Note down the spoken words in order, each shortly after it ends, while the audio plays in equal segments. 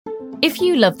If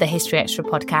you love the History Extra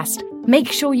podcast,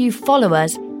 make sure you follow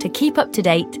us to keep up to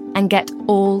date and get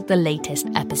all the latest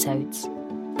episodes.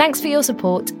 Thanks for your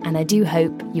support, and I do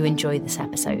hope you enjoy this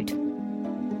episode.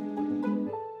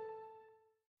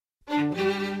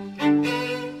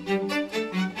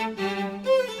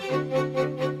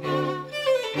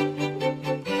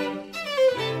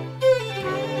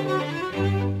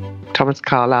 Thomas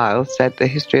Carlyle said the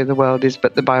history of the world is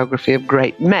but the biography of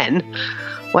great men.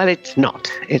 Well, it's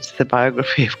not. It's the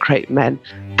biography of great men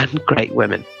and great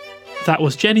women. That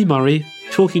was Jenny Murray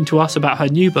talking to us about her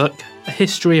new book, A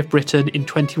History of Britain in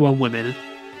 21 Women.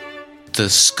 The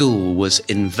school was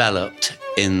enveloped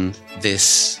in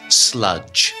this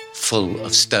sludge full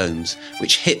of stones,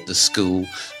 which hit the school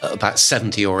at about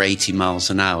 70 or 80 miles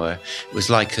an hour. It was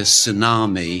like a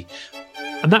tsunami.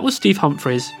 And that was Steve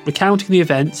Humphreys recounting the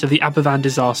events of the Aberfan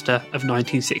disaster of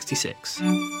 1966.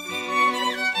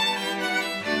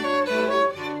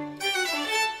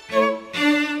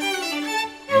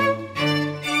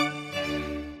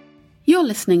 You're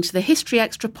listening to the History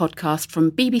Extra podcast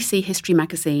from BBC History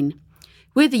Magazine.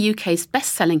 We're the UK's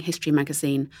best-selling history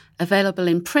magazine, available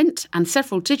in print and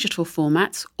several digital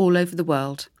formats all over the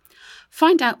world.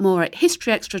 Find out more at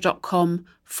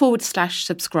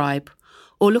historyextra.com/subscribe,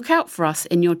 or look out for us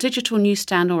in your digital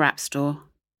newsstand or app store.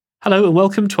 Hello and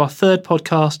welcome to our third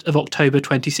podcast of October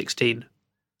 2016.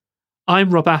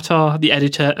 I'm Rob Attar, the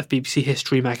editor of BBC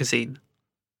History Magazine.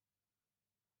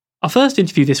 Our first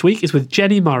interview this week is with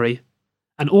Jenny Murray,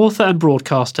 an author and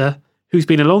broadcaster who's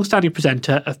been a long-standing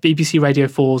presenter of BBC Radio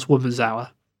 4's Woman's Hour.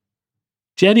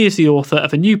 Jenny is the author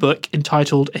of a new book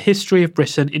entitled A History of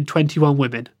Britain in 21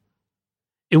 Women,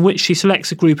 in which she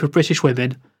selects a group of British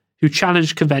women who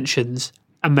challenged conventions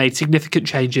and made significant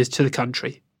changes to the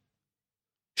country.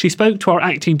 She spoke to our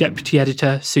acting deputy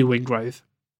editor, Sue Wingrove.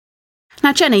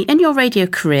 Now, Jenny, in your radio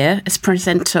career as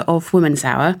presenter of Woman's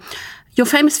Hour, you're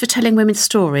famous for telling women's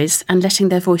stories and letting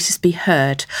their voices be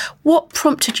heard. What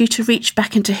prompted you to reach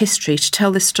back into history to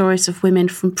tell the stories of women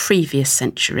from previous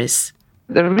centuries?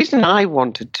 The reason I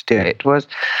wanted to do it was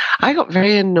I got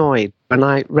very annoyed when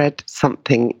I read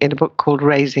something in a book called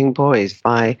Raising Boys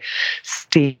by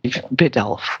Steve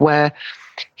Biddulph, where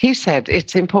he said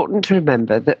it's important to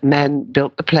remember that men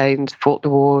built the planes, fought the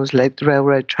wars, laid the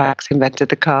railroad tracks, invented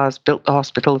the cars, built the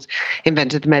hospitals,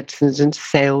 invented the medicines, and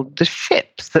sailed the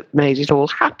ships that made it all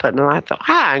happen. And I thought,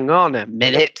 hang on a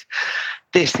minute,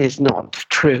 this is not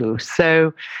true.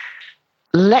 So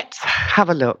let's have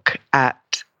a look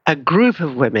at a group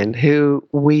of women who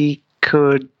we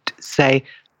could say,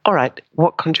 all right,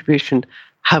 what contribution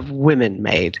have women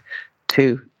made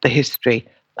to the history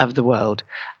of the world?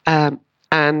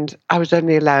 And I was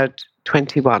only allowed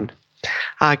 21.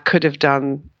 I could have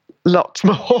done lots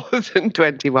more than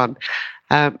 21,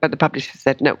 but the publisher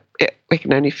said, no, we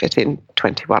can only fit in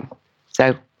 21.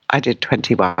 So I did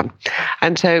 21.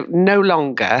 And so no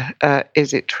longer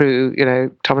is it true,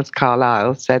 Thomas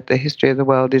Carlyle said the history of the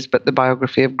world is but the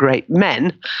biography of great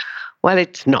men. Well,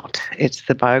 it's not. It's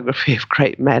the biography of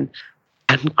great men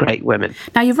and great women.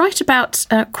 Now, you write about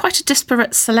quite a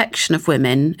disparate selection of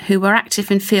women who were active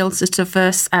in fields as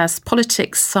diverse as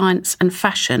politics, science and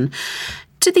fashion.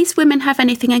 Do these women have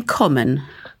anything in common?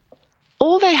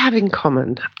 All they have in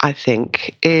common, I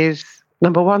think, is,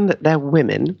 number one, that they're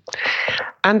women.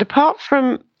 And apart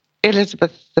from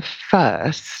Elizabeth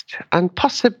I, and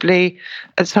possibly,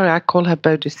 I call her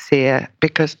Boadicea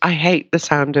because I hate the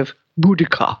sound of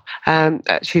Boudica.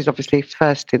 She's obviously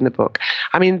first in the book.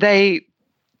 I mean, they,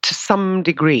 to some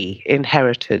degree,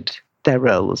 inherited their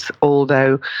roles,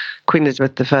 although Queen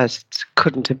Elizabeth I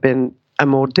couldn't have been a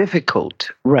more difficult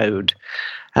road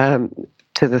to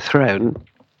the throne.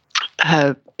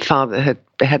 Her father had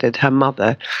beheaded her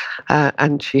mother,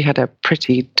 and she had a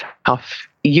pretty tough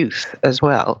youth as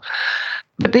well.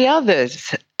 But the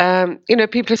others,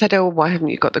 people have said, oh, why haven't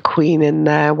you got the Queen in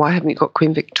there? Why haven't you got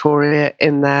Queen Victoria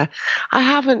in there? I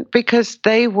haven't, because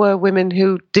they were women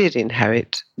who did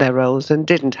inherit their roles and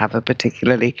didn't have a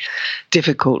particularly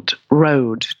difficult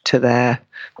road to their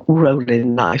role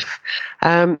in life.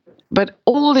 But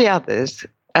all the others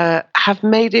have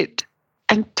made it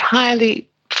entirely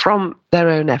from their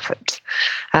own efforts.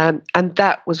 And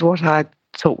that was what I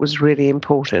thought was really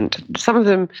important. Some of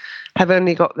them have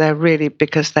only got there really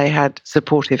because they had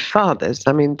supportive fathers.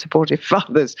 I mean, supportive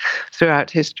fathers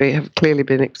throughout history have clearly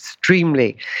been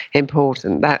extremely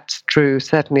important. That's true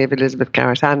certainly of Elizabeth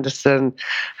Garrett Anderson,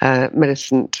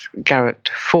 Millicent Garrett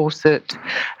Fawcett.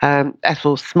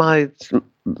 Ethel Smythe's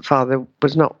father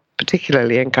was not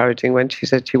particularly encouraging when she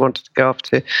said she wanted to go off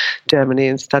to Germany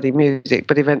and study music,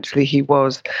 but eventually he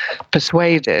was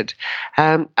persuaded.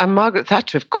 And Margaret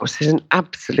Thatcher, of course, is an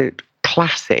absolute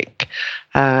classic,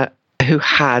 who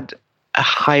had a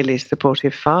highly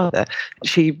supportive father.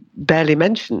 She barely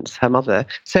mentions her mother.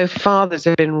 So fathers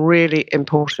have been really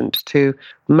important to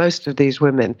most of these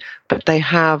women, but they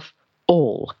have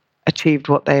all achieved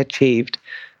what they achieved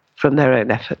from their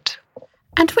own effort.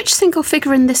 And which single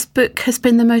figure in this book has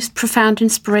been the most profound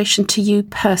inspiration to you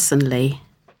personally?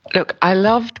 Look, I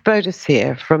loved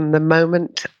Boadicea from the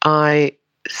moment I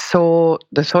saw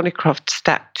the Thornycroft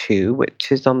statue,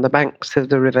 which is on the banks of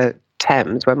the River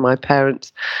Thames, when my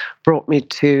parents brought me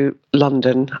to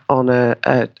London on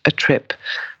a trip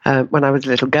when I was a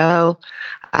little girl.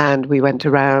 And we went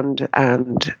around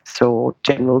and saw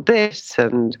General this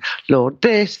and Lord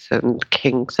this and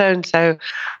King so-and-so.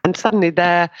 And suddenly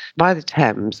there by the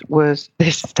Thames was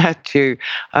this statue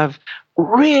of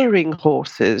rearing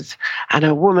horses and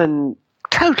a woman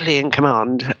totally in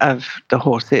command of the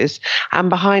horses, and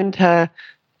behind her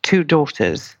 2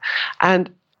 daughters.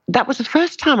 And that was the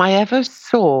first time I ever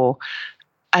saw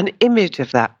an image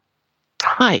of that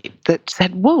type that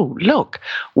said, whoa, look,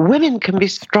 women can be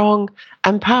strong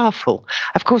and powerful.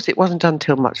 Of course, it wasn't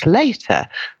until much later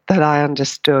that I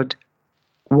understood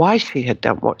why she had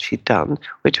done what she'd done,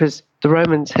 which was the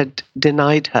Romans had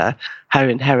denied her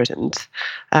inheritance,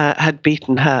 had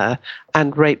beaten her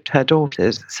and raped her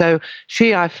daughters. So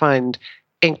she, I find,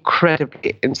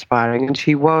 incredibly inspiring, and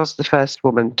she was the first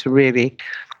woman to really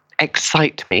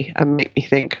excite me and make me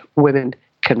think women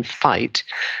can fight.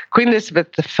 Queen Elizabeth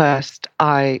I,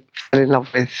 I fell in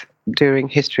love with during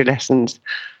history lessons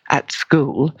at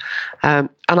school, and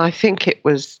I think it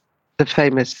was the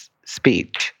famous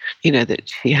speech, that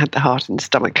she had the heart and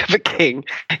stomach of a king,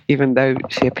 even though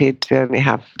she appeared to only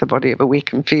have the body of a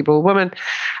weak and feeble woman.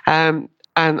 And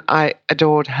I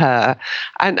adored her.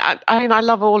 And I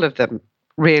love all of them,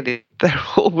 really. They're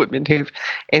all women who've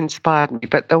inspired me.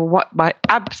 But my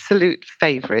absolute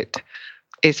favourite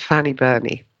is Fanny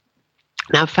Burney.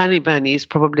 Now, Fanny Burney is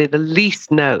probably the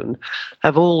least known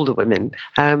of all the women.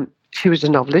 She was a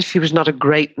novelist. She was not a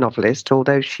great novelist,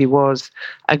 although she was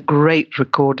a great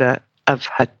recorder of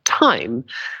her time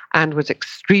and was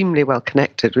extremely well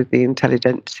connected with the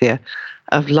intelligentsia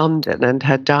of London. And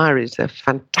her diaries are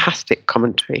fantastic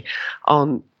commentary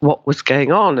on what was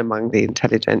going on among the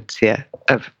intelligentsia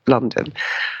of London.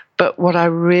 But what I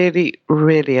really,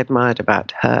 really admired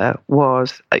about her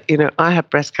was, I had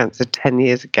breast cancer 10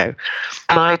 years ago,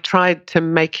 and I tried to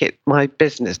make it my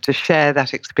business to share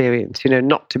that experience,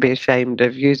 not to be ashamed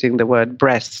of using the word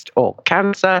breast or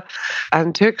cancer,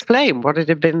 and to explain what it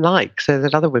had been like so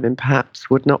that other women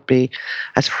perhaps would not be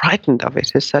as frightened of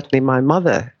it as certainly my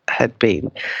mother had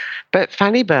been. But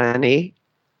Fanny Burney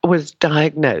was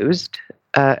diagnosed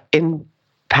in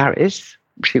Paris.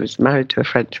 She was married to a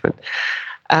Frenchman.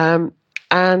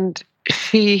 And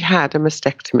she had a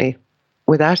mastectomy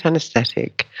without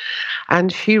anaesthetic.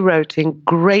 And she wrote in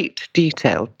great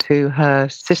detail to her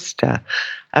sister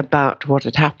about what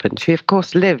had happened. She, of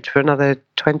course, lived for another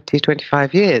 20,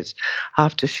 25 years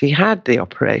after she had the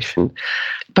operation.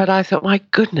 But I thought, my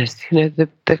goodness,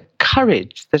 the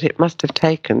courage that it must have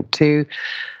taken to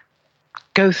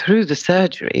go through the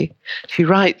surgery. She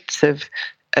writes of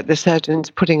the surgeons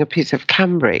putting a piece of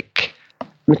cambric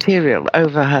material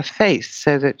over her face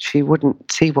so that she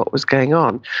wouldn't see what was going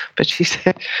on. But she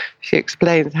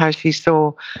explains how she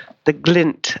saw the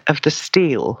glint of the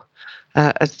steel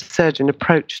as the surgeon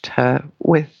approached her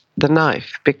with the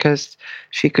knife, because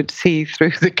she could see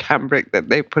through the cambric that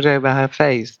they put over her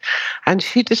face. And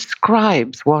she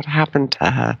describes what happened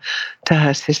to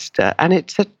her sister. And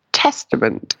it's a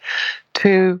testament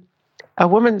to a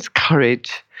woman's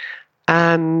courage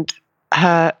and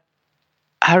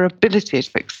her ability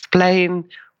to explain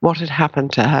what had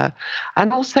happened to her,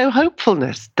 and also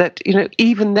hopefulness that,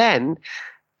 even then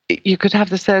you could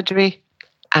have the surgery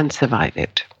and survive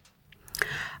it.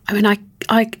 I mean,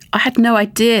 I had no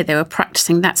idea they were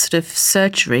practicing that sort of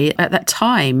surgery at that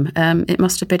time. It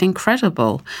must have been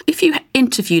incredible. If you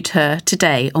interviewed her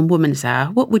today on Woman's Hour,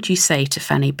 what would you say to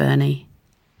Fanny Burney?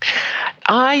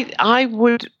 I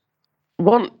would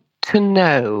want to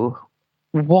know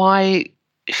why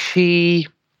she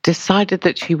decided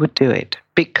that she would do it,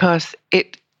 because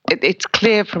it's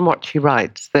clear from what she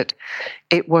writes that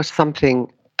it was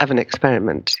something of an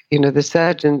experiment. The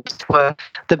surgeons were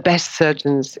the best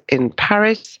surgeons in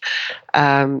Paris,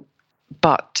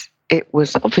 but it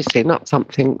was obviously not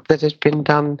something that had been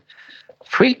done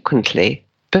frequently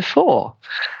before.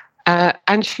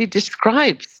 And she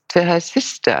describes to her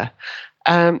sister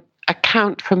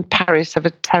account from Paris of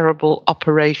a terrible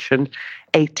operation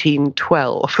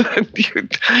 1812.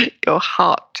 Your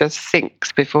heart just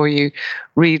sinks before you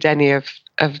read any of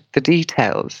the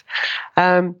details.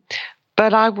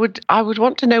 But I would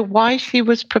want to know why she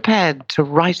was prepared to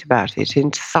write about it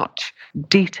in such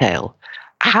detail,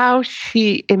 how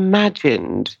she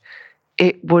imagined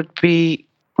it would be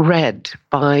read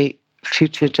by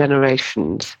future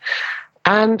generations,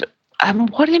 and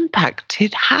what impact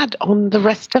it had on the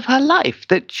rest of her life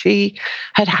that she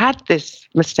had this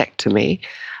mastectomy.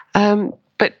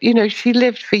 But, she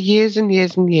lived for years and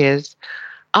years and years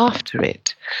after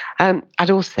it. I'd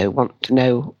also want to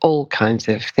know all kinds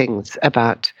of things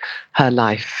about her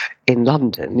life in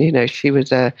London. She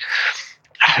was a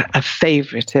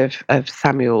favourite of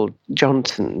Samuel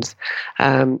Johnson's,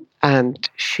 and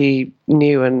she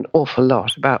knew an awful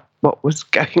lot about what was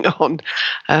going on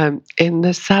in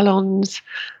the salons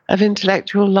of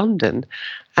intellectual London.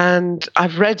 And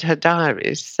I've read her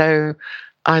diaries, so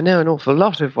I know an awful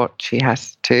lot of what she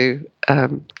has to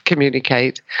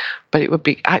communicate. But it would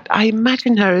be, I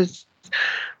imagine her as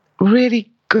really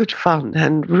good fun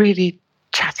and really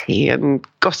chatty and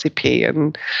gossipy,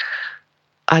 and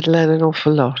I'd learn an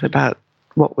awful lot about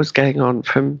what was going on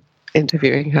from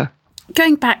interviewing her.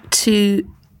 Going back to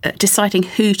deciding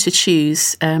who to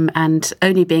choose and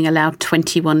only being allowed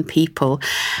 21 people,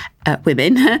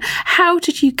 women, how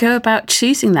did you go about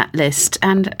choosing that list,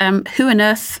 and who on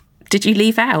earth did you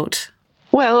leave out?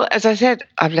 Well, as I said,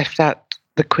 I've left out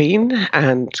the Queen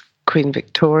and Queen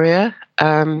Victoria.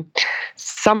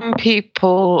 Some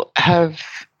people have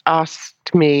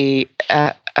asked me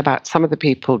about some of the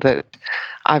people that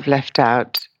I've left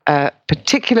out,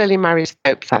 particularly Mary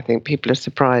Stopes. I think people are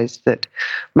surprised that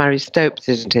Mary Stopes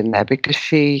isn't in there, because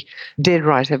she did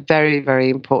write a very, very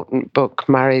important book,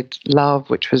 Married Love,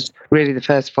 which was really the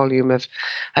first volume of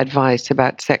advice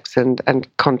about sex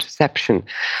and contraception.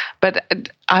 But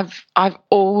I've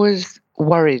always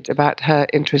worried about her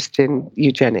interest in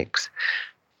eugenics,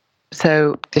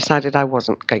 so decided I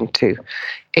wasn't going to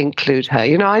include her.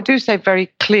 I do say very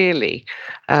clearly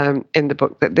in the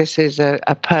book that this is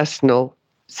a personal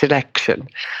selection,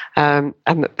 and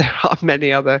that there are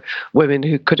many other women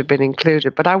who could have been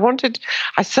included. But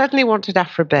I certainly wanted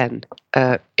Aberfan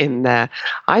in there.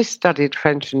 I studied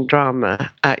French and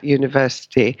drama at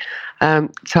university,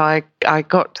 so I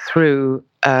got through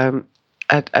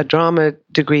a drama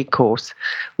degree course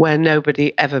where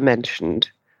nobody ever mentioned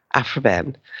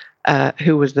Aberfan,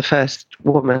 who was the first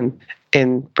woman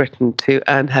in Britain to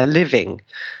earn her living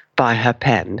by her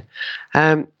pen.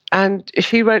 And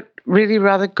she wrote really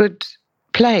rather good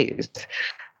plays.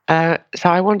 So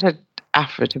I wanted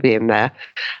Afra to be in there.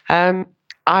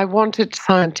 I wanted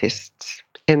scientists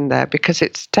in there because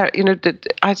it's,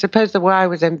 I suppose the way I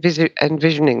was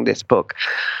envisioning this book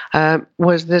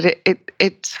was that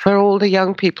it's for all the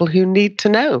young people who need to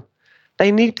know.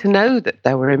 They need to know that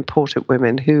there were important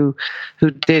women who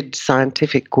did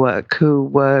scientific work, who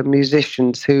were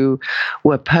musicians, who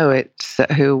were poets,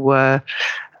 who were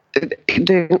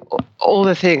doing all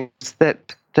the things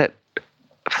that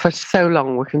for so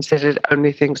long were considered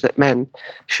only things that men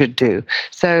should do.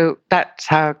 So that's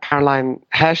how Caroline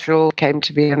Herschel came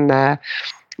to be in there.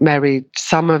 Mary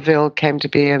Somerville came to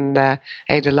be in there.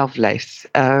 Ada Lovelace.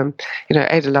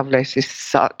 Ada Lovelace is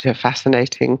such a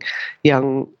fascinating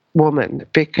young woman,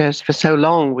 because for so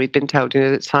long we'd been told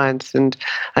that science and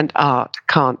art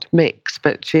can't mix,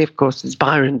 but she of course is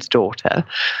Byron's daughter.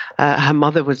 Her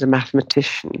mother was a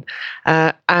mathematician,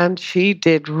 and she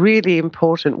did really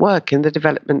important work in the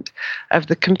development of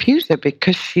the computer,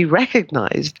 because she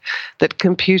recognized that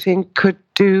computing could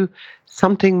do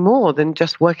something more than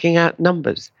just working out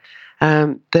numbers,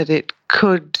 that it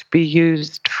could be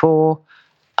used for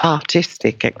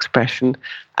artistic expression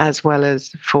as well as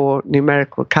for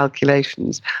numerical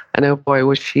calculations. And oh boy,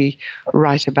 was she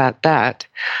right about that.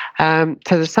 So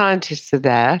the scientists are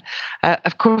there.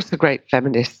 Of course, the great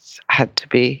feminists had to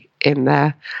be in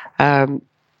there.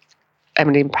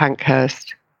 Emmeline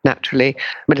Pankhurst, naturally,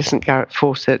 Millicent Garrett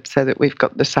Fawcett, so that we've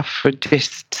got the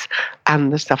suffragists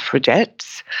and the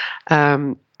suffragettes.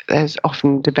 There's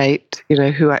often debate,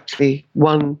 who actually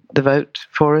won the vote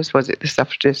for us. Was it the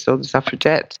suffragists or the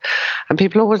suffragettes? And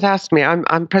people always ask me,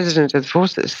 I'm president of the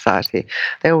Fawcett Society.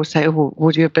 They always say, oh,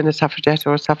 would you have been a suffragette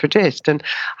or a suffragist? And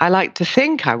I like to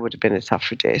think I would have been a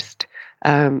suffragist,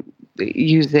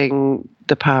 using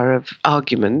the power of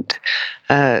argument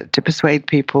to persuade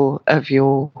people of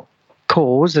your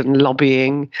cause and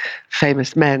lobbying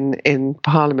famous men in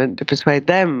Parliament to persuade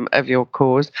them of your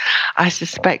cause. I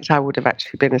suspect I would have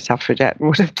actually been a suffragette and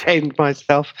would have chained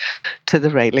myself to the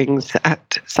railings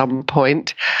at some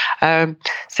point.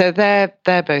 So they're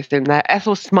both in there.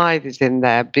 Ethel Smythe is in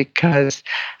there because,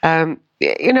 I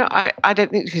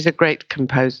don't think she's a great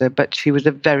composer, but she was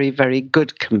a very, very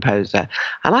good composer.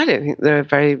 And I don't think there are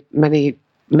very many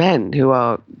men who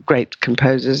are great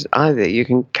composers either. You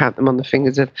can count them on the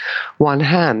fingers of one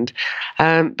hand.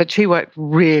 But she worked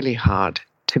really hard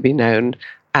to be known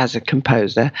as a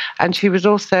composer. And she was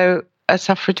also a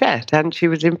suffragette, and she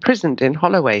was imprisoned in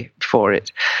Holloway for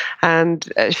it.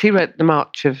 And she wrote The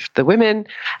March of the Women.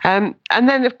 And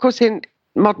then, of course, in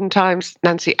modern times,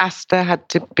 Nancy Astor had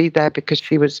to be there because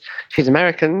she's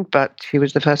American, but she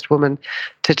was the first woman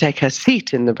to take her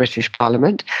seat in the British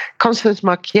Parliament. Constance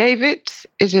Markievicz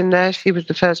is in there. She was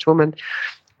the first woman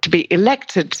to be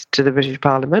elected to the British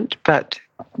Parliament, but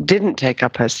didn't take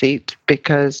up her seat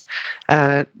because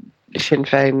Sinn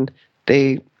Féin,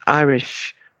 the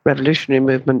Irish revolutionary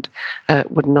movement,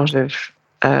 would not have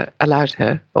allowed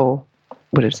her, or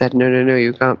would have said, no,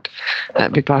 you can't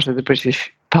be part of the British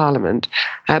Parliament.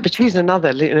 But she's another,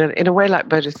 in a way like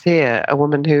Boadicea, a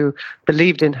woman who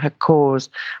believed in her cause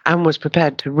and was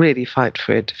prepared to really fight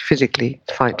for it, physically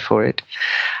fight for it.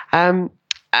 And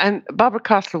Barbara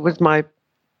Castle was my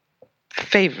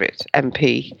favourite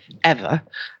MP ever,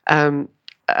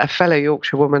 a fellow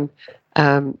Yorkshire woman,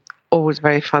 always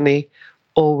very funny,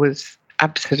 always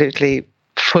absolutely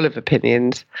full of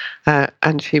opinions.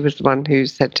 And she was the one who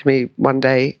said to me one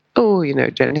day, "Oh,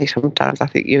 Jenny, sometimes I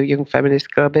think you young feminists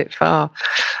go a bit far.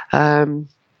 I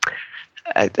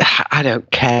don't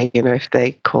care, if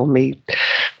they call me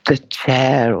the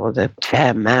chair or the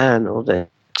chairman or the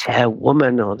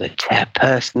chairwoman or the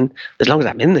chairperson, as long as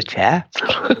I'm in the chair."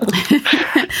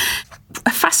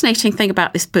 A fascinating thing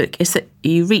about this book is that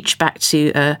you reach back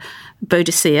to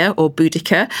Boadicea or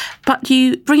Boudica, but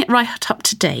you bring it right up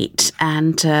to date,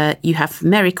 and you have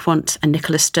Mary Quant and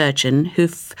Nicola Sturgeon, who,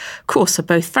 of course, are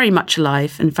both very much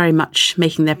alive and very much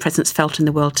making their presence felt in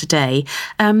the world today.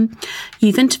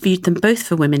 You've interviewed them both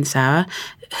for Women's Hour.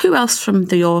 Who else from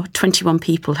your 21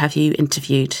 people have you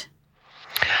interviewed?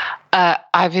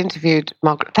 I've interviewed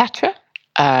Margaret Thatcher.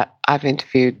 I've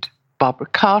interviewed Barbara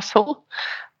Castle.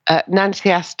 Nancy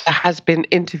Astor has been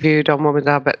interviewed on Women's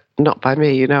Hour, but not by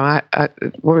me.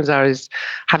 Women's Hour is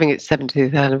having its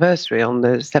 70th anniversary on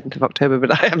the 7th of October,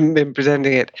 but I haven't been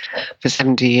presenting it for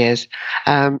 70 years.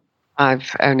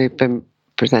 I've only been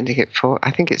presenting it for,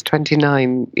 I think it's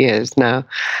 29 years now.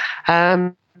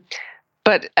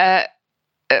 But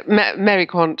Mary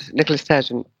Quant, Nicola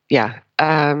Sturgeon, yeah.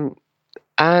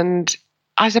 And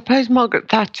I suppose Margaret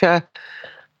Thatcher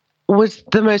was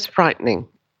the most frightening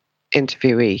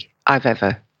interviewee I've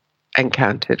ever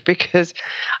encountered, because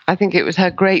I think it was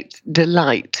her great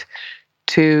delight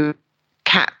to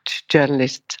catch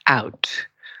journalists out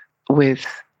with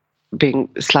being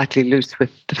slightly loose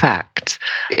with the facts.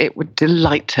 It would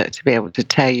delight her to be able to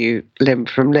tear you limb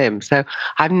from limb. So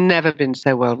I've never been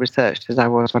so well researched as I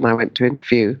was when I went to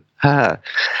interview her.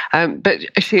 But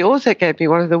she also gave me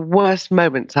one of the worst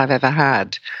moments I've ever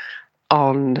had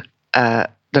on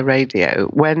the radio,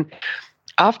 when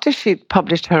after she'd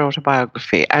published her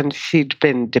autobiography and she'd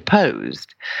been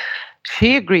deposed,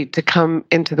 she agreed to come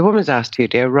into the Women's Hour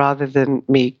studio rather than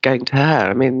me going to her.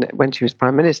 I mean, when she was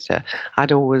Prime Minister,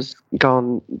 I'd always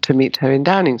gone to meet her in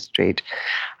Downing Street.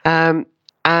 And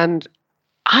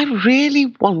I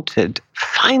really wanted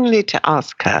finally to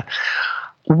ask her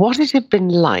what it had been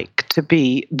like to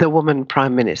be the woman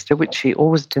Prime Minister, which she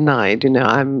always denied.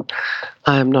 I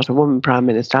am not a woman Prime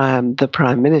Minister, I am the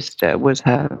Prime Minister, was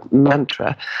her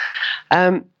mantra.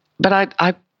 But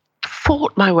I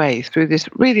fought my way through this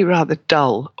really rather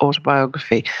dull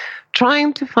autobiography,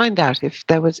 trying to find out if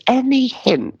there was any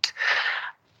hint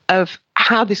of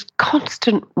how this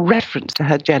constant reference to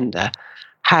her gender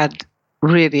had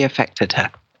really affected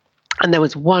her. And there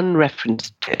was one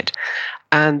reference to it,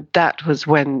 and that was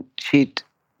when she'd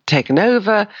taken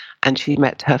over and she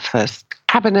met her first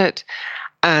cabinet,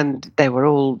 and they were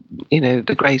all,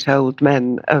 the great old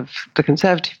men of the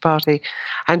Conservative Party,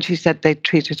 and she said they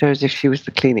treated her as if she was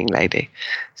the cleaning lady.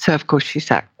 So, of course, she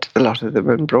sacked a lot of them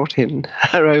and brought in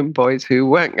her own boys who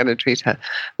weren't going to treat her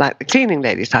like the cleaning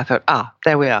lady. So I thought,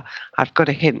 there we are. I've got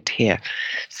a hint here.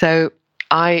 So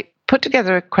I put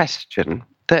together a question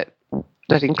that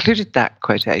included that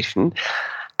quotation,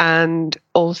 and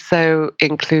also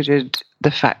included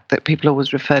the fact that people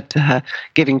always referred to her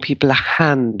giving people a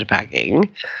handbagging.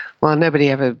 Well, nobody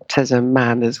ever says a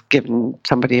man has given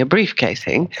somebody a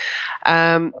briefcasing.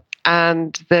 And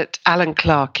that Alan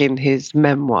Clark in his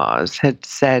memoirs had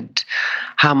said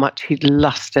how much he'd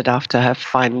lusted after her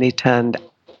finely turned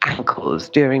ankles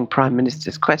during Prime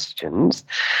Minister's questions.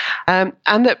 And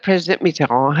that President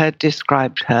Mitterrand had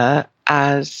described her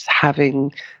as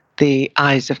having the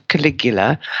eyes of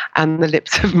Caligula and the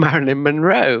lips of Marilyn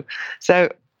Monroe. So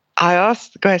I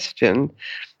asked the question,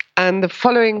 and the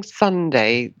following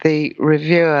Sunday, the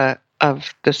reviewer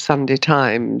of the Sunday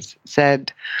Times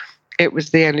said it was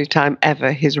the only time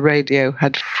ever his radio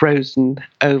had frozen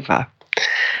over.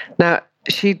 Now,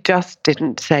 she just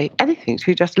didn't say anything.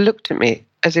 She just looked at me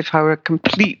as if I were a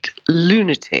complete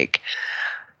lunatic.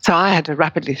 So I had to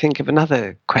rapidly think of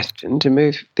another question to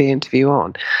move the interview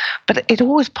on. But it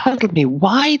always puzzled me.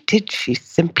 Why did she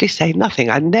simply say nothing?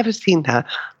 I'd never seen her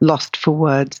lost for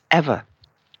words ever.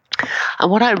 And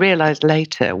what I realized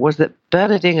later was that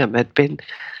Bernard Ingham had been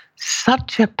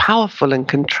such a powerful and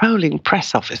controlling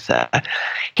press officer.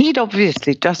 He'd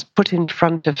obviously just put in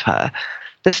front of her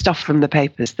the stuff from the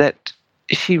papers that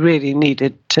she really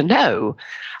needed to know.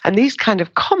 And these kind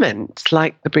of comments,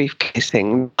 like the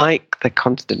briefcasing, like the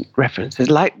constant references,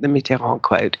 like the Mitterrand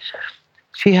quote,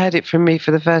 she heard it from me for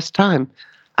the first time,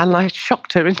 and I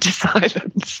shocked her into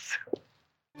silence.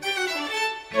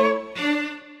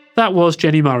 That was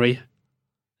Jenny Murray.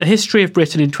 A History of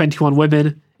Britain in 21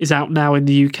 Women is out now in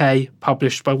the UK,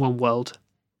 published by One World.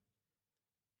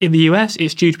 In the US,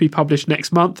 it's due to be published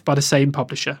next month by the same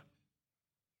publisher.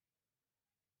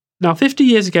 Now, 50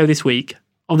 years ago this week,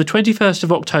 on the 21st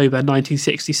of October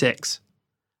 1966,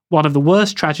 one of the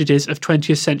worst tragedies of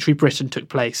 20th century Britain took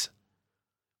place,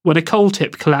 when a coal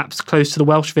tip collapsed close to the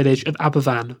Welsh village of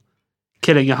Aberfan,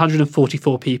 killing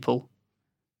 144 people.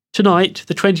 Tonight,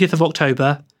 the 20th of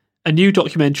October, a new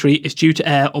documentary is due to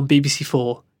air on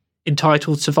BBC4,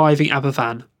 entitled Surviving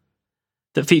Aberfan,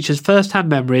 that features first-hand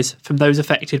memories from those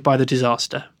affected by the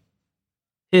disaster.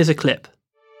 Here's a clip.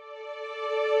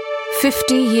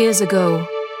 50 years ago,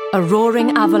 a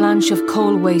roaring avalanche of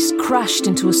coal waste crashed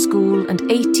into a school and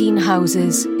 18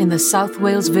 houses in the South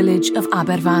Wales village of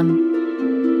Aberfan.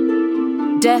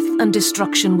 Death and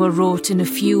destruction were wrought in a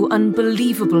few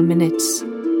unbelievable minutes.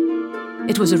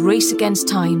 It was a race against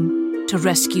time to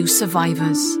rescue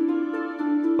survivors.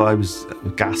 I was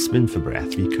gasping for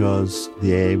breath because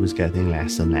the air was getting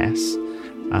less and less.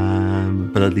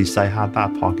 But at least I had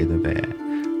that pocket of air.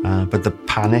 But the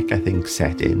panic, I think,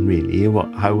 set in, really.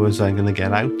 How was I going to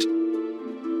get out?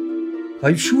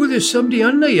 I'm sure there's somebody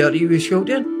on there, he was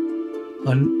shouting.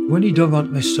 And when he dug onto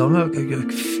my stomach, I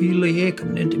could feel the air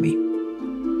coming into me.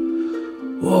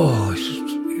 Oh,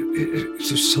 it's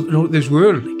just something out of this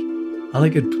world, like. And I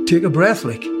could take a breath,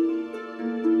 like.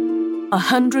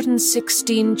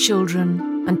 116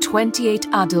 children and 28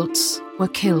 adults were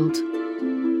killed.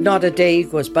 Not a day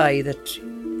goes by that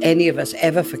any of us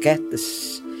ever forget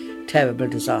this terrible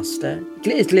disaster.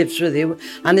 It lives with you,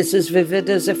 and it's as vivid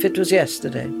as if it was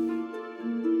yesterday.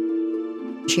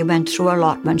 She went through a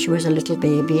lot when she was a little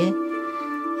baby,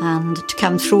 and to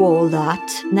come through all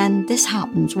that, and then this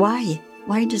happens. Why?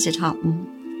 Why does it happen?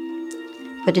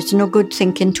 But it's no good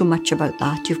thinking too much about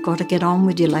that. You've got to get on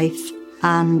with your life,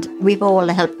 and we've all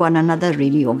helped one another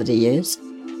really over the years,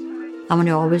 and we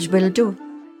always will do.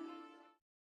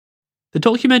 The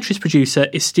documentary's producer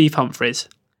is Steve Humphries,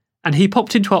 and he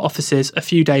popped into our offices a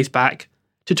few days back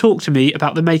to talk to me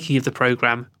about the making of the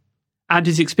programme and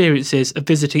his experiences of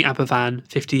visiting Aberfan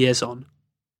 50 years on.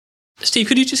 Steve,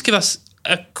 could you just give us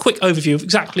a quick overview of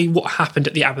exactly what happened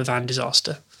at the Aberfan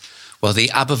disaster? Well, the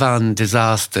Aberfan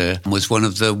disaster was one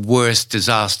of the worst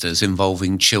disasters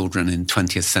involving children in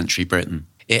 20th century Britain.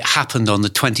 It happened on the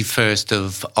 21st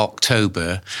of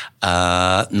October,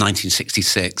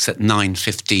 1966 at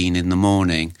 9:15 in the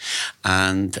morning.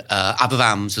 And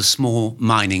Aberfan was a small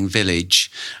mining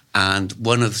village, and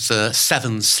one of the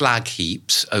 7 slag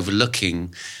heaps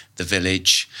overlooking the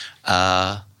village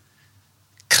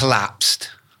collapsed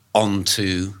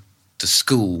onto the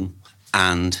school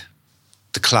and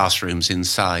the classrooms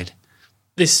inside.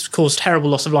 This caused terrible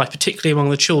loss of life, particularly among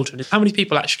the children. How many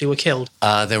people actually were killed?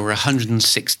 There were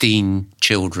 116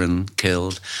 children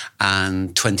killed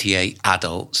and 28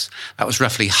 adults. That was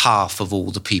roughly half of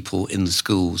all the people in the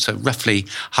school. So roughly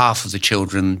half of the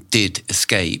children did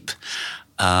escape.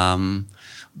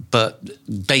 But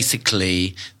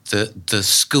basically, the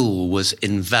school was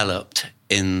enveloped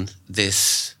in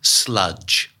this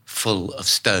sludge full of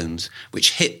stones,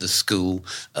 which hit the school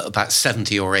at about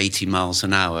 70 or 80 miles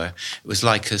an hour. It was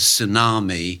like a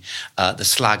tsunami, the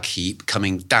slag heap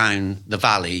coming down the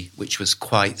valley, which was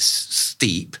quite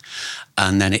steep,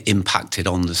 and then it impacted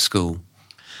on the school.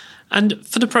 And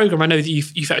for the programme, I know that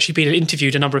you've actually been and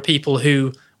interviewed a number of people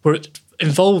who were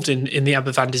involved in the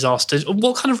Aberfan disaster.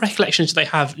 What kind of recollections do they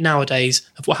have nowadays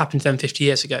of what happened to them 50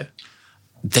 years ago?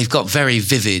 they've got very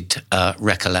vivid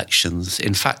recollections.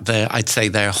 In fact, I'd say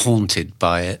they're haunted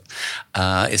by it.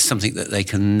 It's something that they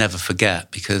can never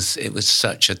forget because it was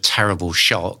such a terrible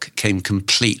shock. It came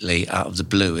completely out of the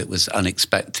blue. It was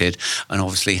unexpected and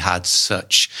obviously had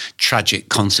such tragic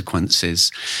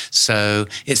consequences. So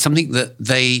it's something that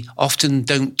they often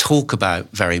don't talk about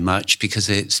very much because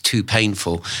it's too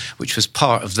painful, which was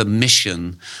part of the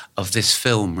mission of this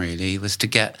film, really, was to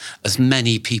get as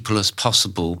many people as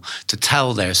possible to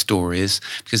tell their stories,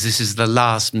 because this is the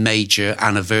last major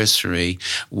anniversary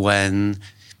when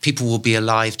people will be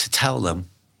alive to tell them.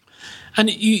 And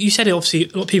you said it, obviously,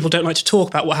 a lot of people don't like to talk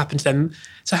about what happened to them.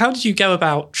 So how did you go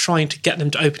about trying to get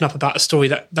them to open up about a story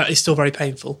that is still very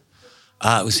painful?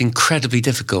 It was incredibly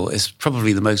difficult. It's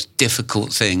probably the most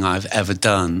difficult thing I've ever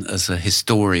done as a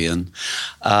historian,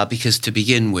 because to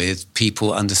begin with,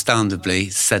 people understandably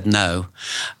said no.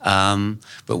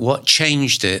 But what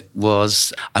changed it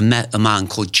was I met a man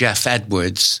called Jeff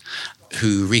Edwards,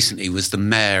 who recently was the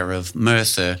mayor of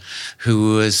Merthyr,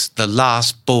 who was the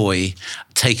last boy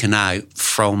taken out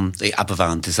from the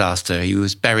Aberfan disaster. He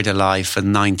was buried alive for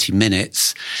 90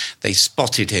 minutes. They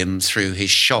spotted him through his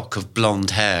shock of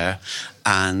blonde hair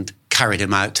and carried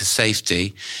him out to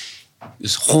safety. He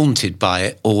was haunted by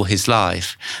it all his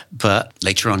life, but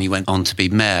later on he went on to be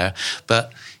mayor.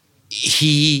 But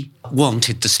he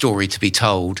wanted the story to be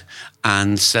told,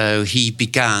 and so he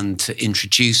began to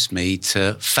introduce me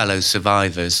to fellow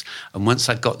survivors. And once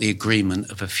I'd got the agreement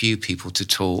of a few people to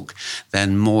talk,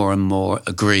 then more and more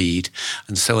agreed.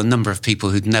 And so a number of people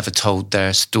who'd never told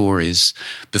their stories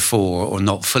before, or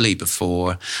not fully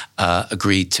before,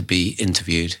 agreed to be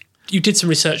interviewed. You did some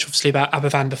research, obviously, about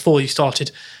Aberfan before you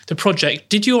started the project.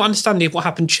 Did your understanding of what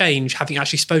happened change, having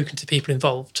actually spoken to people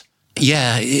involved?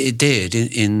 Yeah, it did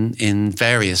in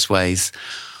various ways.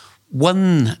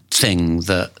 One thing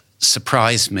that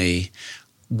surprised me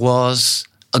was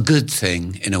a good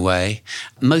thing, in a way.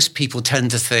 Most people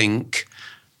tend to think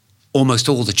almost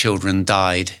all the children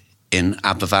died in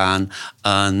Aberfan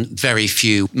and very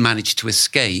few managed to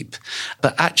escape.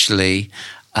 But actually,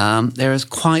 there is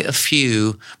quite a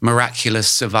few miraculous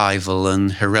survival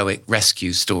and heroic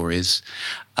rescue stories.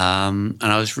 And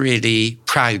I was really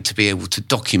proud to be able to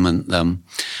document them.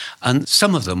 And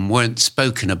some of them weren't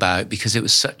spoken about because it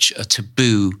was such a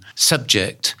taboo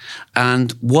subject.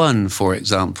 And one, for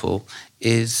example,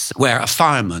 is where a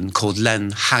fireman called Len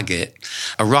Haggett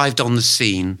arrived on the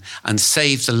scene and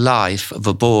saved the life of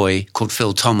a boy called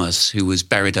Phil Thomas, who was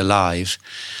buried alive.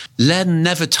 Len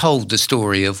never told the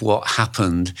story of what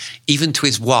happened, even to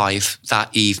his wife that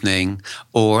evening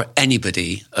or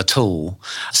anybody at all.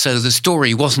 So the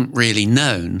story wasn't really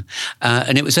known.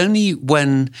 And it was only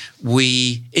when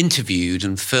we interviewed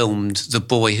and filmed the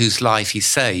boy whose life he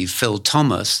saved, Phil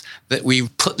Thomas, that we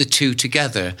put the two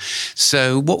together.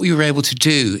 So what we were able to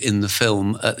do in the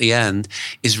film at the end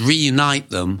is reunite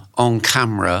them on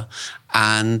camera,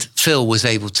 and Phil was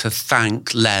able to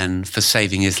thank Len for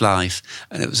saving his life.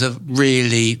 And it was a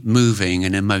really moving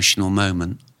and emotional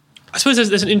moment. I suppose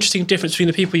there's an interesting difference between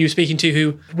the people you were speaking to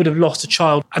who would have lost a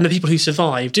child and the people who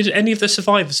survived. Did any of the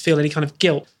survivors feel any kind of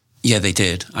guilt? Yeah, they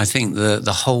did. I think the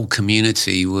whole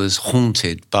community was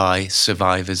haunted by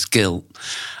survivors' guilt.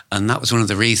 And that was one of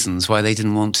the reasons why they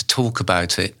didn't want to talk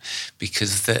about it,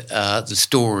 because the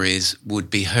stories would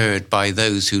be heard by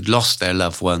those who'd lost their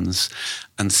loved ones.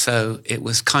 And so it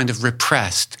was kind of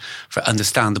repressed for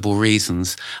understandable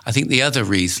reasons. I think the other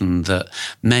reason that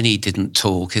many didn't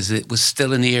talk is it was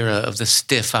still an era of the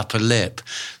stiff upper lip,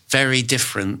 very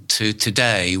different to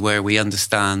today, where we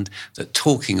understand that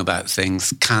talking about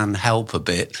things can help a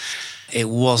bit. It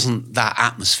wasn't that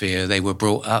atmosphere they were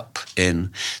brought up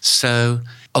in. So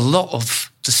a lot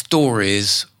of the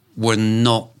stories were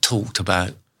not talked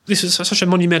about. This was such a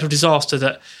monumental disaster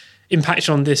that impacted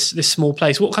on this small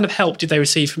place. What kind of help did they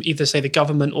receive from either, say, the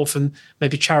government or from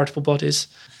maybe charitable bodies?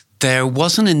 There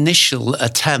was an initial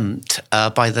attempt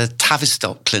by the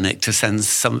Tavistock Clinic to send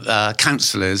some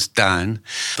counsellors down,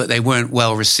 but they weren't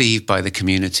well received by the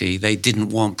community. They didn't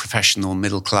want professional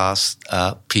middle-class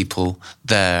people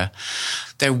there.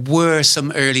 There were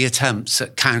some early attempts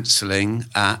at counselling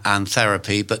and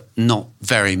therapy, but not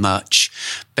very much.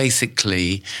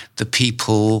 Basically, the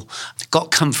people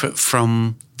got comfort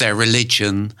from their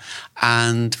religion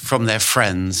and from their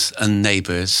friends and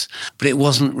neighbours, but it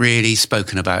wasn't really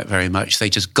spoken about very much.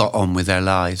 They just got on with their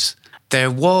lives.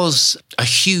 There was a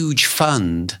huge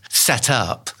fund set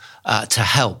up to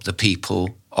help the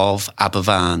people of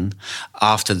Aberfan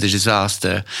after the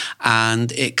disaster,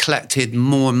 and it collected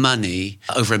more money,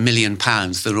 over £1 million,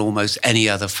 than almost any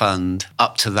other fund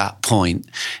up to that point.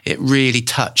 It really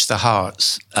touched the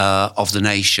hearts of the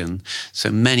nation. So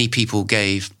many people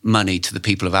gave money to the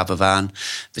people of Aberfan.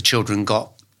 The children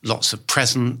got lots of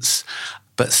presents.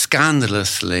 But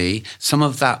scandalously, some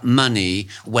of that money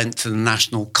went to the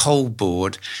National Coal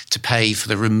Board to pay for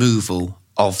the removal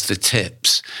of the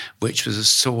tips, which was a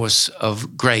source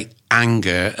of great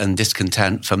anger and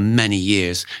discontent for many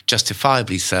years,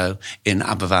 justifiably so, in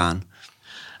Aberfan.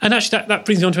 And actually, that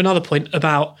brings me on to another point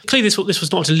about, clearly this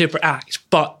was not a deliberate act,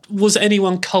 but was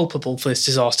anyone culpable for this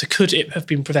disaster? Could it have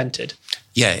been prevented?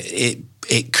 Yeah,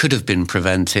 it could have been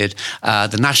prevented.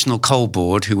 The National Coal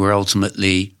Board, who were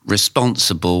ultimately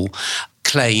responsible,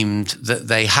 claimed that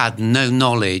they had no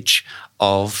knowledge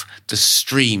of the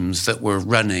streams that were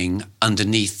running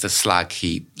underneath the slag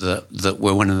heap that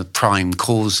were one of the prime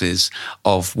causes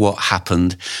of what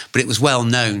happened. But it was well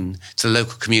known to the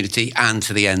local community and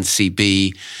to the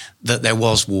NCB that there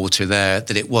was water there,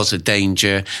 that it was a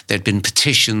danger. There'd been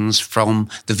petitions from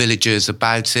the villagers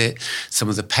about it. Some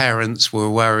of the parents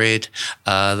were worried.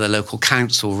 The local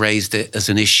council raised it as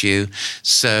an issue.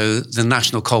 So the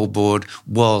National Coal Board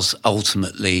was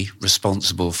ultimately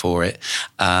responsible for it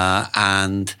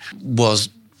and was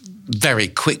very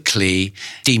quickly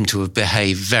deemed to have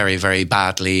behaved very, very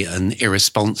badly and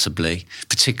irresponsibly,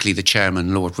 particularly the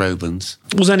chairman, Lord Robens.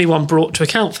 Was anyone brought to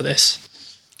account for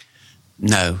this?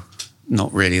 No.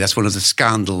 Not really. That's one of the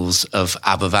scandals of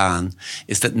Aberfan,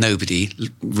 is that nobody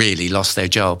really lost their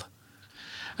job.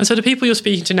 And so the people you're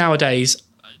speaking to nowadays,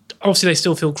 obviously they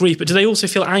still feel grief, but do they also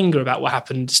feel anger about what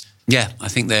happened? Yeah, I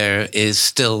think there is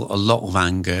still a lot of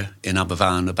anger in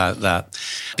Aberfan about that,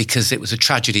 because it was a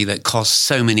tragedy that cost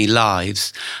so many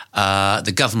lives.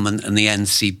 The government and the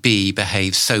NCB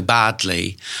behaved so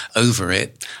badly over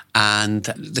it, and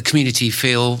the community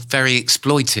feel very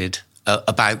exploited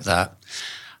about that.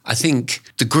 I think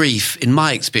the grief, in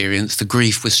my experience, the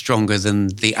grief was stronger than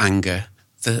the anger.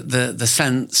 The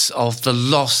sense of the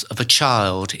loss of a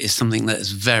child is something that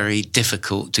is very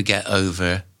difficult to get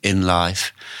over in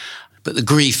life. But the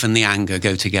grief and the anger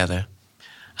go together.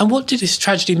 And what did this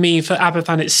tragedy mean for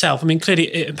Aberfan itself? I mean, clearly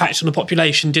it impacted on the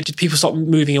population. Did people stop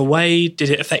moving away?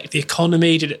 Did it affect the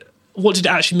economy? What did it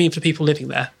actually mean for the people living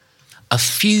there? A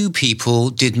few people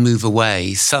did move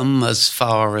away, some as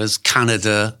far as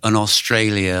Canada and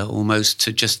Australia, almost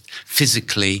to just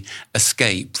physically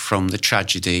escape from the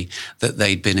tragedy that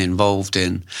they'd been involved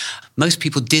in. Most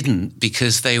people didn't,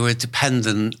 because they were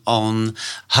dependent on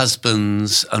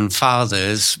husbands and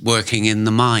fathers working in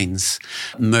the mines.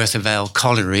 Merthyr Vale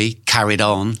Colliery carried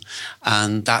on,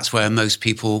 and that's where most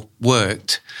people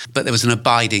worked. But there was an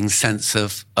abiding sense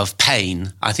of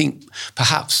pain. I think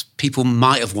perhaps people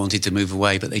might have wanted to move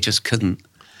away, but they just couldn't.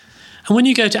 And when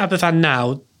you go to Aberfan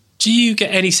now, do you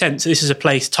get any sense that this is a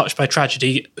place touched by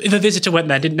tragedy? If a visitor went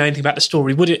there and didn't know anything about the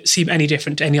story, would it seem any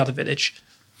different to any other village?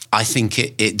 I think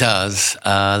it does.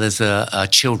 There's a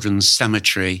children's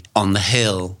cemetery on the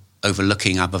hill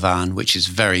overlooking Aberfan, which is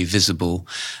very visible.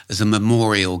 There's a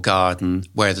memorial garden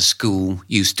where the school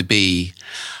used to be.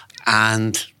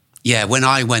 And yeah, when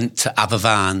I went to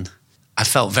Aberfan, I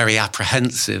felt very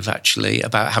apprehensive, actually,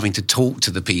 about having to talk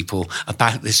to the people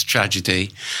about this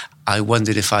tragedy. I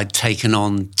wondered if I'd taken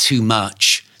on too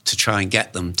much to try and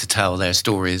get them to tell their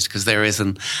stories, because there is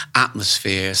an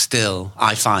atmosphere still,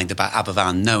 I find, about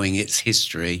Aberfan, knowing its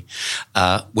history,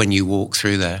 when you walk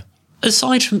through there.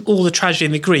 Aside from all the tragedy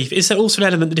and the grief, is there also an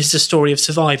element that this is a story of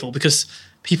survival? Because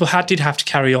people did have to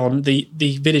carry on, the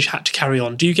village had to carry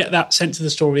on. Do you get that sense of the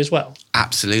story as well?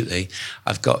 Absolutely.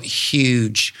 I've got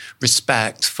huge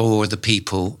respect for the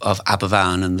people of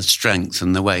Aberfan and the strength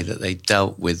and the way that they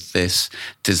dealt with this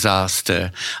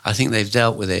disaster. I think they've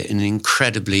dealt with it in an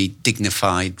incredibly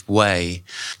dignified way.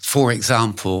 For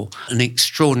example, an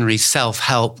extraordinary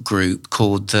self-help group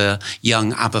called the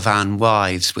Young Aberfan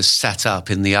Wives was set up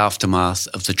in the aftermath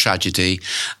of the tragedy,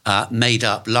 made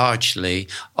up largely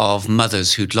of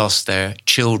mothers who'd lost their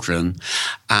children,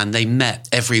 and they met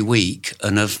every week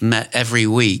and have met every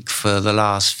week for the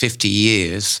last 50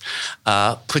 years,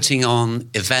 putting on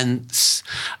events,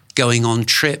 going on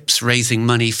trips, raising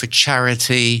money for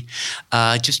charity,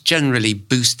 just generally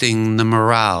boosting the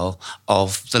morale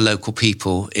of the local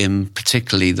people, in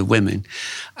particularly the women.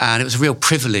 And it was a real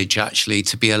privilege, actually,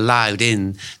 to be allowed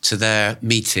in to their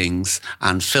meetings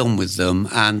and film with them,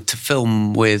 and to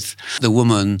film with the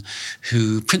woman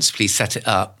who principally set it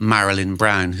up, Marilyn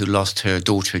Brown, who lost her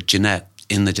daughter Jeanette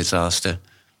in the disaster.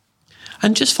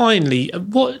 And just finally,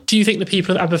 what do you think the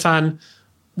people of Aberfan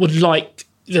would like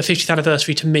the 50th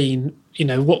anniversary to mean?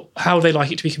 How would they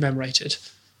like it to be commemorated?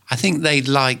 I think they'd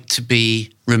like to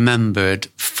be remembered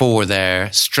for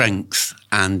their strength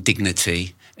and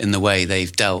dignity in the way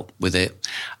they've dealt with it.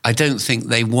 I don't think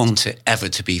they want it ever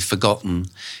to be forgotten,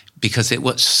 because it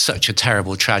was such a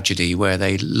terrible tragedy where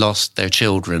they lost their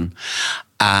children,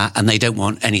 and they don't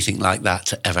want anything like that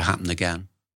to ever happen again.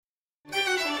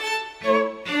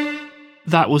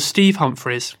 That was Steve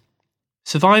Humphries.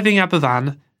 Surviving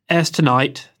Aberfan airs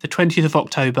tonight, the 20th of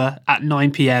October at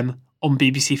 9 p.m. on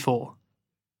BBC4.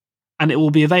 And it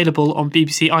will be available on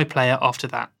BBC iPlayer after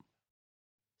that.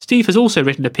 Steve has also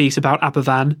written a piece about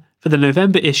Aberfan for the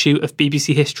November issue of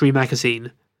BBC History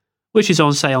magazine, which is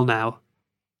on sale now.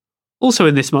 Also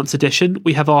in this month's edition,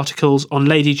 we have articles on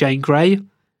Lady Jane Grey,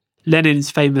 Lenin's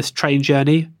famous train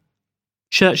journey,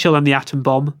 Churchill and the atom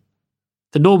bomb,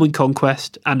 the Norman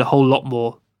conquest, and a whole lot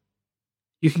more.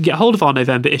 You can get hold of our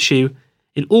November issue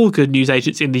in all good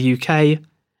newsagents in the UK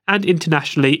and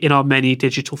internationally in our many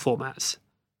digital formats.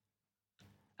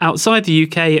 Outside the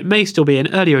UK, it may still be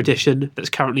an earlier edition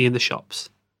that's currently in the shops.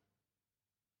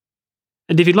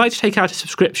 And if you'd like to take out a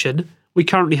subscription, we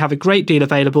currently have a great deal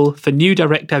available for new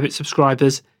direct debit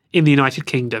subscribers in the United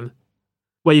Kingdom,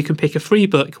 where you can pick a free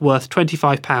book worth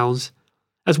 £25,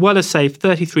 as well as save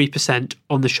 33%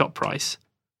 on the shop price.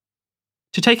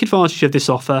 To take advantage of this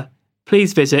offer,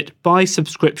 please visit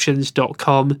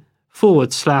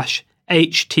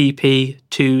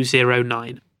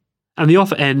buysubscriptions.com/HTP209. And the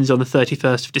offer ends on the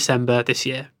 31st of December this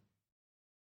year.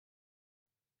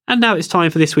 And now it's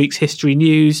time for this week's history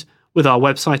news with our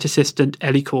website assistant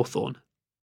Ellie Cawthorne.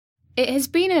 It has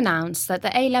been announced that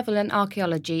the A-level in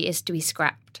archaeology is to be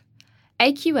scrapped.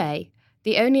 AQA,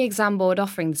 the only exam board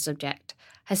offering the subject,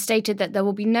 has stated that there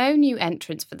will be no new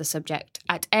entrants for the subject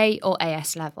at A or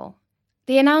AS level.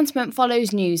 The announcement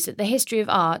follows news that the History of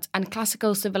Art and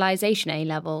Classical Civilization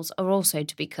A-levels are also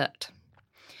to be cut.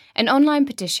 An online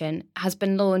petition has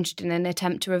been launched in an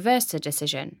attempt to reverse the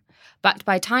decision, backed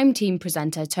by Time Team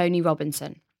presenter Tony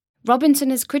Robinson. Robinson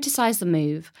has criticised the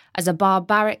move as a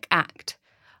barbaric act,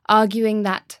 arguing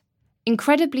that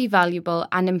incredibly valuable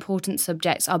and important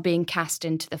subjects are being cast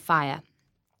into the fire.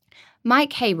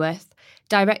 Mike Hayworth,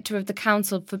 director of the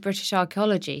Council for British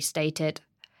Archaeology, stated,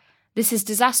 "This is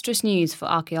disastrous news for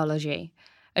archaeology.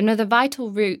 Another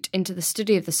vital route into the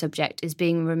study of the subject is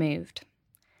being removed."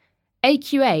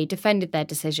 AQA defended their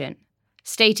decision,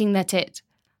 stating that it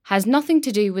has nothing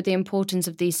to do with the importance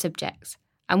of these subjects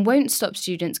and won't stop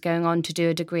students going on to do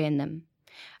a degree in them.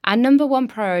 Our number one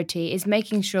priority is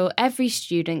making sure every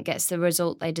student gets the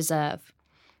result they deserve.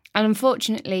 And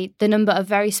unfortunately, the number of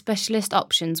very specialist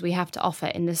options we have to offer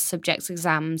in the subject's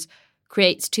exams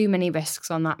creates too many risks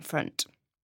on that front.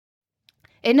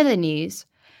 In other news,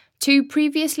 2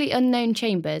 previously unknown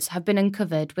chambers have been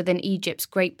uncovered within Egypt's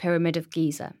Great Pyramid of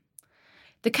Giza.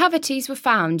 The cavities were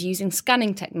found using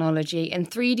scanning technology and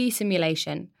 3D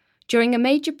simulation during a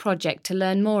major project to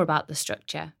learn more about the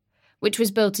structure, which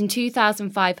was built in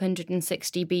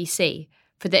 2560 BC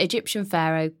for the Egyptian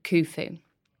pharaoh Khufu.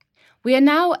 We are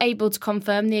now able to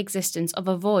confirm the existence of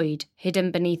a void hidden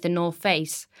beneath the north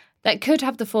face that could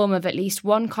have the form of at least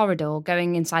one corridor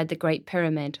going inside the Great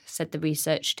Pyramid, said the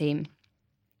research team.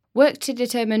 Work to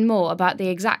determine more about the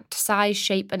exact size,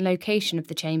 shape and location of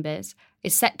the chambers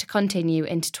is set to continue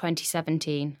into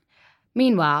 2017.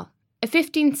 Meanwhile, a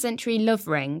 15th century love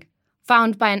ring,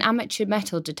 found by an amateur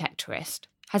metal detectorist,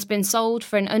 has been sold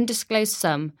for an undisclosed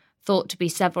sum thought to be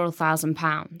several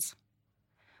 £1,000s.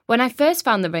 "When I first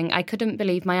found the ring, I couldn't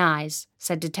believe my eyes,"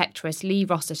 said detectorist Lee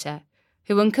Rossiter,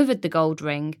 who uncovered the gold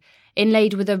ring,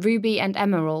 inlaid with a ruby and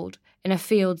emerald, in a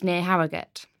field near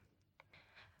Harrogate.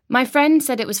 "My friend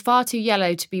said it was far too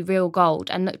yellow to be real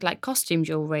gold and looked like costume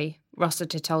jewellery,"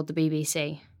 Rossiter told the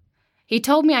BBC. "He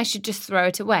told me I should just throw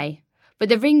it away, but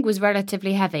the ring was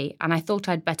relatively heavy and I thought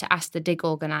I'd better ask the dig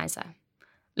organiser.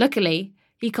 Luckily,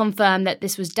 he confirmed that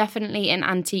this was definitely an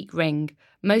antique ring,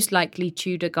 most likely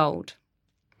Tudor gold.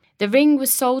 The ring was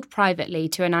sold privately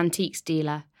to an antiques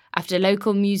dealer after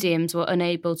local museums were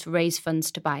unable to raise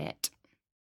funds to buy it."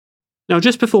 Now,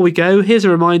 just before we go, here's a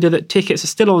reminder that tickets are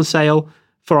still on sale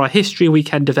for our History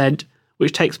Weekend event,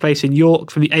 which takes place in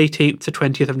York from the 18th to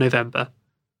 20th of November.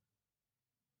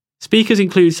 Speakers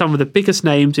include some of the biggest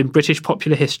names in British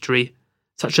popular history,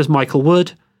 such as Michael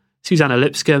Wood, Susanna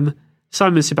Lipscomb,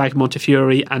 Simon Sebag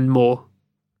Montefiore, and more.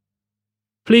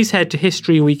 Please head to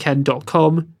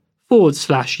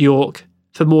historyweekend.com/York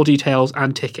for more details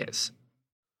and tickets.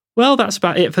 Well, that's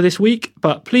about it for this week,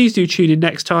 but please do tune in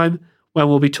next time when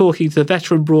we'll be talking to the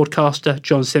veteran broadcaster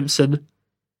John Simpson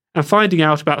and finding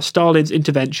out about Stalin's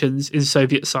interventions in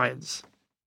Soviet science.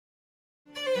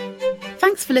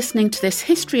 Thanks for listening to this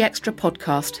History Extra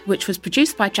podcast, which was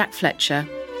produced by Jack Fletcher.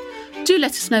 Do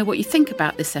let us know what you think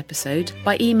about this episode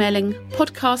by emailing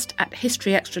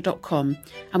podcast@historyextra.com,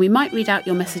 and we might read out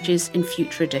your messages in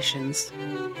future editions.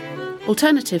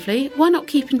 Alternatively, why not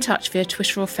keep in touch via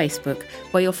Twitter or Facebook,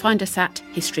 where you'll find us at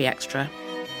History Extra.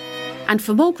 And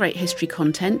for more great history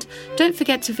content, don't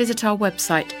forget to visit our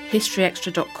website,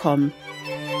 historyextra.com.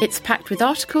 It's packed with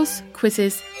articles,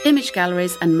 quizzes, image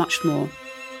galleries, and much more.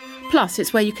 Plus,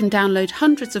 it's where you can download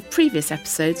hundreds of previous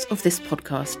episodes of this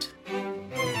podcast.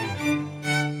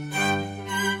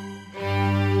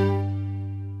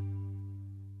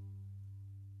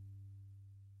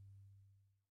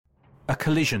 A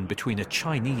collision between a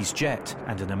Chinese jet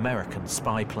and an American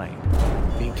spy plane.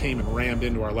 He came and rammed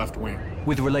into our left wing.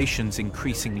 With relations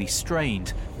increasingly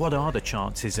strained, what are the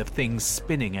chances of things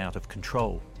spinning out of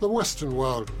control? The Western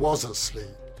world was asleep.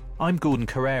 I'm Gordon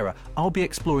Carrera. I'll be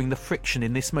exploring the friction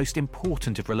in this most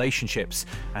important of relationships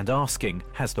and asking,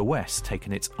 has the West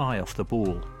taken its eye off the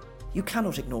ball? You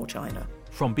cannot ignore China.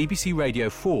 From BBC Radio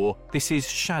 4, this is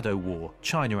Shadow War,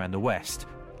 China and the West.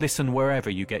 Listen wherever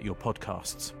you get your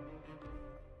podcasts.